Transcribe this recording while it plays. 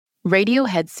Radio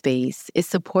Headspace is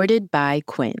supported by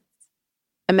Quince.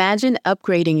 Imagine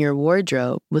upgrading your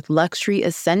wardrobe with luxury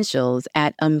essentials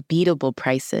at unbeatable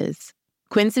prices.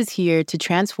 Quince is here to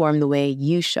transform the way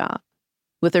you shop,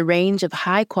 with a range of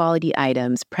high-quality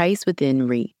items priced within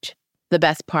reach. The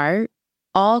best part?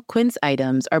 All Quince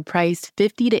items are priced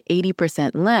 50 to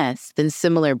 80% less than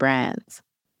similar brands.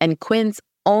 And Quince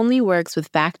only works with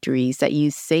factories that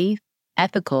use safe,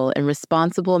 ethical, and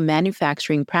responsible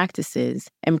manufacturing practices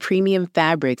and premium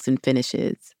fabrics and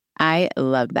finishes. I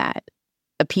love that.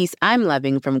 A piece I'm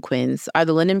loving from Quince are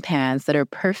the linen pants that are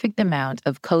perfect amount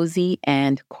of cozy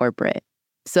and corporate.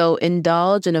 So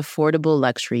indulge in affordable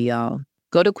luxury, y'all.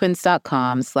 Go to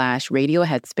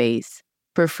quince.com/radioheadspace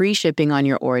for free shipping on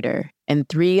your order and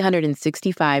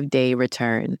 365-day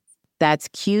returns. That's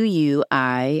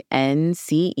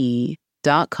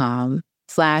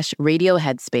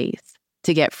QUINCE.com/radioheadspace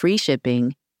to get free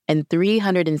shipping and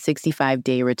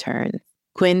 365-day returns.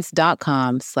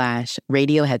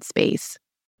 Quince.com/radioheadspace.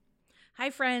 Hi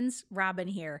friends, Robin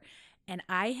here, and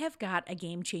I have got a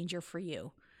game changer for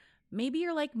you. Maybe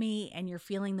you're like me and you're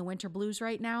feeling the winter blues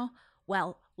right now.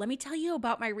 Well, let me tell you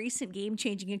about my recent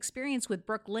game-changing experience with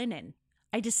Brooklinen.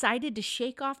 I decided to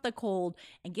shake off the cold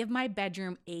and give my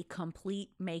bedroom a complete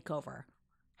makeover.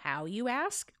 How, you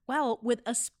ask? Well, with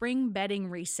a spring bedding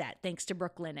reset, thanks to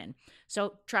Brooklinen.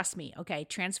 So trust me, okay,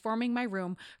 transforming my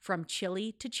room from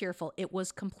chilly to cheerful, it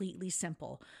was completely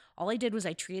simple. All I did was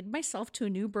I treated myself to a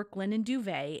new Brooklinen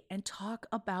duvet, and talk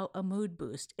about a mood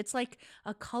boost. It's like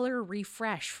a color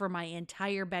refresh for my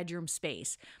entire bedroom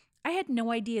space. I had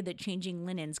no idea that changing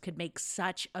linens could make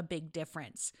such a big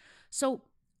difference. So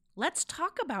let's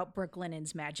talk about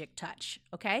Brooklinen's magic touch,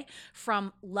 okay?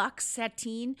 From luxe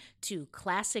sateen to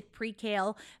classic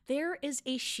percale, there is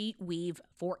a sheet weave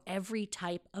for every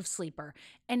type of sleeper.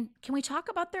 And can we talk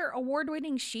about their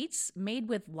award-winning sheets made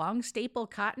with long staple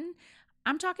cotton?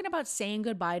 I'm talking about saying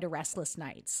goodbye to restless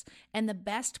nights. And the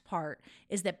best part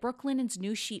is that Brooklinen's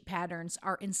new sheet patterns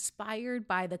are inspired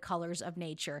by the colors of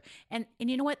nature. And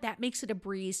you know what? That makes it a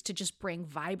breeze to just bring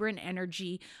vibrant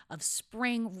energy of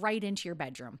spring right into your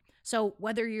bedroom. So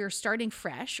whether you're starting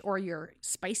fresh or you're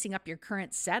spicing up your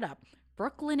current setup,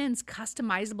 Brooklinen's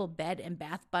customizable bed and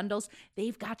bath bundles,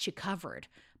 they've got you covered.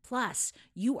 Plus,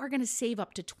 you are going to save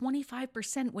up to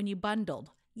 25% when you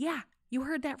bundled. Yeah, you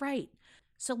heard that right.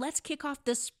 So let's kick off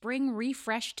this spring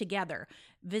refresh together.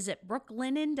 Visit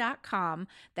brooklinen.com.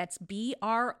 That's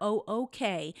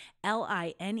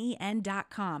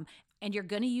BROOKLINEN.com. And you're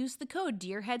going to use the code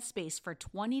DearHeadspace for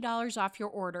 $20 off your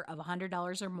order of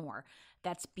 $100 or more.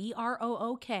 That's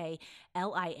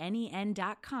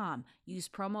BROOKLINEN.com. Use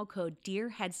promo code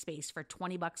DearHeadspace for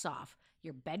 $20 off.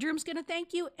 Your bedroom's going to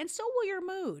thank you, and so will your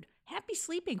mood. Happy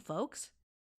sleeping, folks.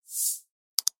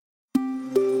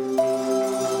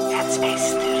 Headspace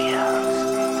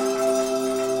Studios.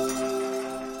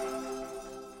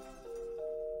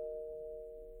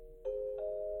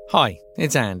 Hi,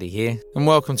 it's Andy here, and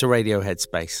welcome to Radio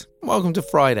Headspace. Welcome to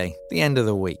Friday, the end of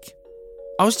the week.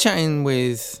 I was chatting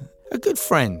with a good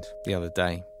friend the other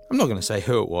day. I'm not going to say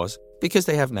who it was, because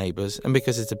they have neighbours, and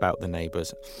because it's about the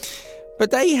neighbours.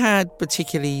 But they had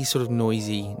particularly sort of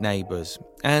noisy neighbours,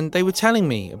 and they were telling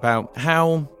me about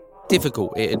how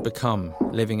difficult it had become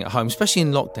living at home, especially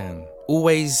in lockdown.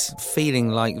 Always feeling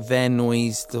like their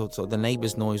noise, the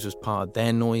neighbours' noise was part of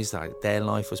their noise, like their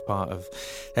life was part of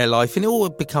their life, and it all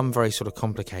had become very sort of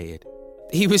complicated.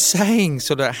 He was saying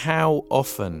sort of how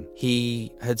often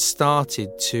he had started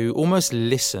to almost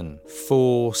listen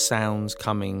for sounds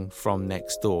coming from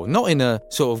next door. Not in a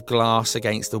sort of glass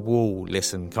against the wall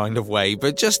listen kind of way,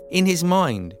 but just in his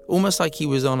mind, almost like he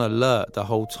was on alert the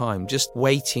whole time, just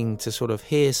waiting to sort of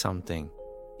hear something.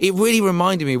 It really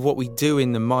reminded me of what we do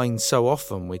in the mind so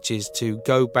often, which is to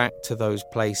go back to those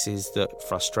places that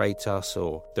frustrate us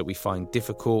or that we find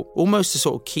difficult, almost to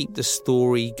sort of keep the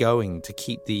story going, to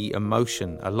keep the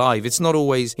emotion alive. It's not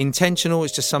always intentional,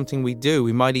 it's just something we do.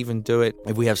 We might even do it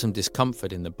if we have some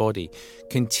discomfort in the body,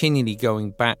 continually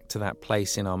going back to that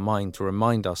place in our mind to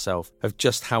remind ourselves of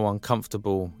just how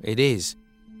uncomfortable it is.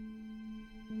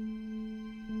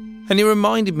 And it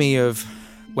reminded me of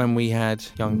when we had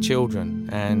young children,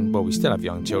 and well, we still have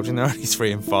young children, they're only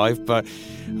 3 and 5, but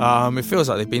it feels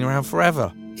like they've been around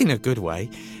forever, in a good way.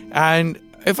 And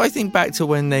if I think back to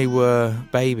when they were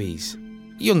babies,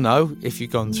 you'll know if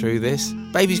you've gone through this,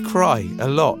 babies cry a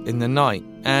lot in the night,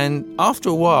 and after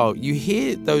a while you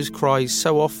hear those cries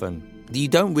so often that you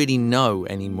don't really know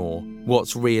anymore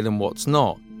what's real and what's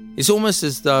not. It's almost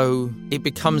as though it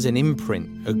becomes an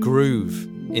imprint, a groove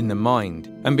in the mind.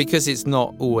 And because it's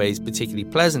not always particularly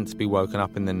pleasant to be woken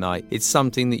up in the night, it's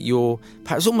something that you're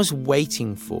perhaps almost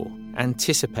waiting for,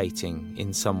 anticipating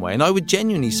in some way. And I would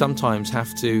genuinely sometimes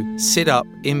have to sit up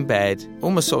in bed,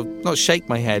 almost sort of not shake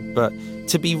my head, but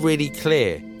to be really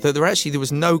clear that there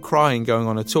was no crying going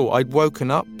on at all. I'd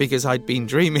woken up because I'd been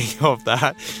dreaming of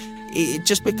that. It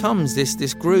just becomes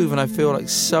this groove, and I feel like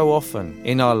so often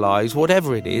in our lives,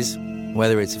 whatever it is,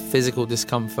 whether it's a physical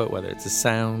discomfort, whether it's a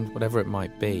sound, whatever it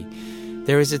might be,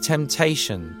 there is a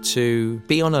temptation to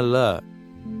be on alert,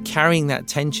 carrying that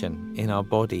tension in our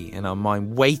body, in our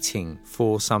mind, waiting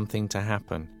for something to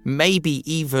happen, maybe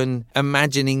even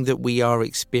imagining that we are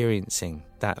experiencing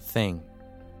that thing.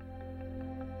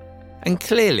 And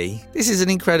clearly, this is an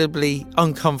incredibly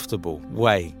uncomfortable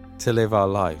way to live our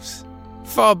lives.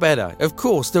 Far better. Of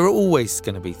course, there are always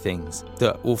going to be things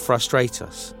that will frustrate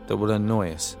us, that will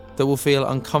annoy us, that will feel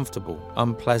uncomfortable,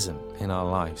 unpleasant in our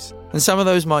lives. And some of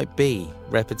those might be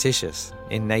repetitious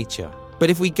in nature. But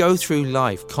if we go through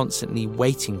life constantly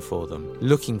waiting for them,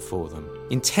 looking for them,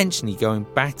 intentionally going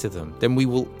back to them, then we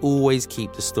will always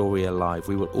keep the story alive.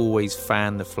 We will always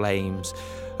fan the flames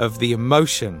of the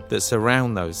emotion that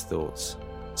surround those thoughts.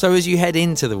 So as you head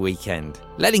into the weekend,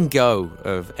 letting go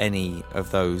of any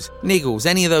of those niggles,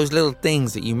 any of those little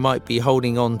things that you might be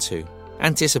holding on to,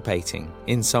 anticipating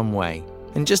in some way,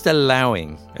 and just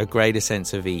allowing a greater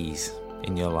sense of ease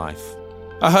in your life.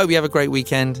 I hope you have a great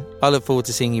weekend. I look forward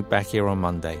to seeing you back here on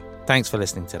Monday. Thanks for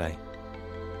listening today.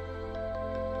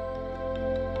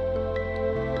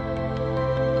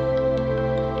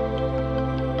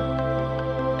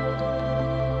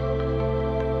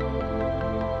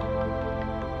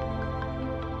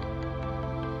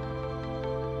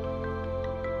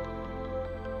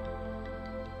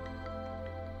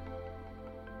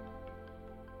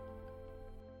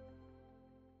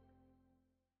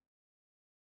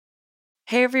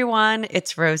 Hey everyone,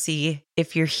 it's Rosie.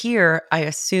 If you're here, I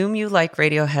assume you like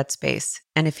Radio Headspace.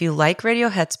 And if you like Radio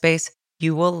Headspace,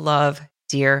 you will love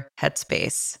Dear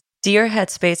Headspace. Dear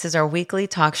Headspace is our weekly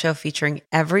talk show featuring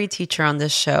every teacher on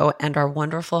this show and our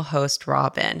wonderful host,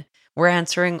 Robin. We're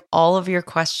answering all of your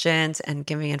questions and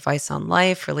giving advice on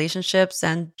life, relationships,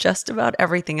 and just about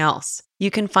everything else.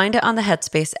 You can find it on the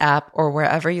Headspace app or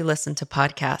wherever you listen to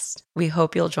podcasts. We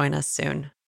hope you'll join us soon.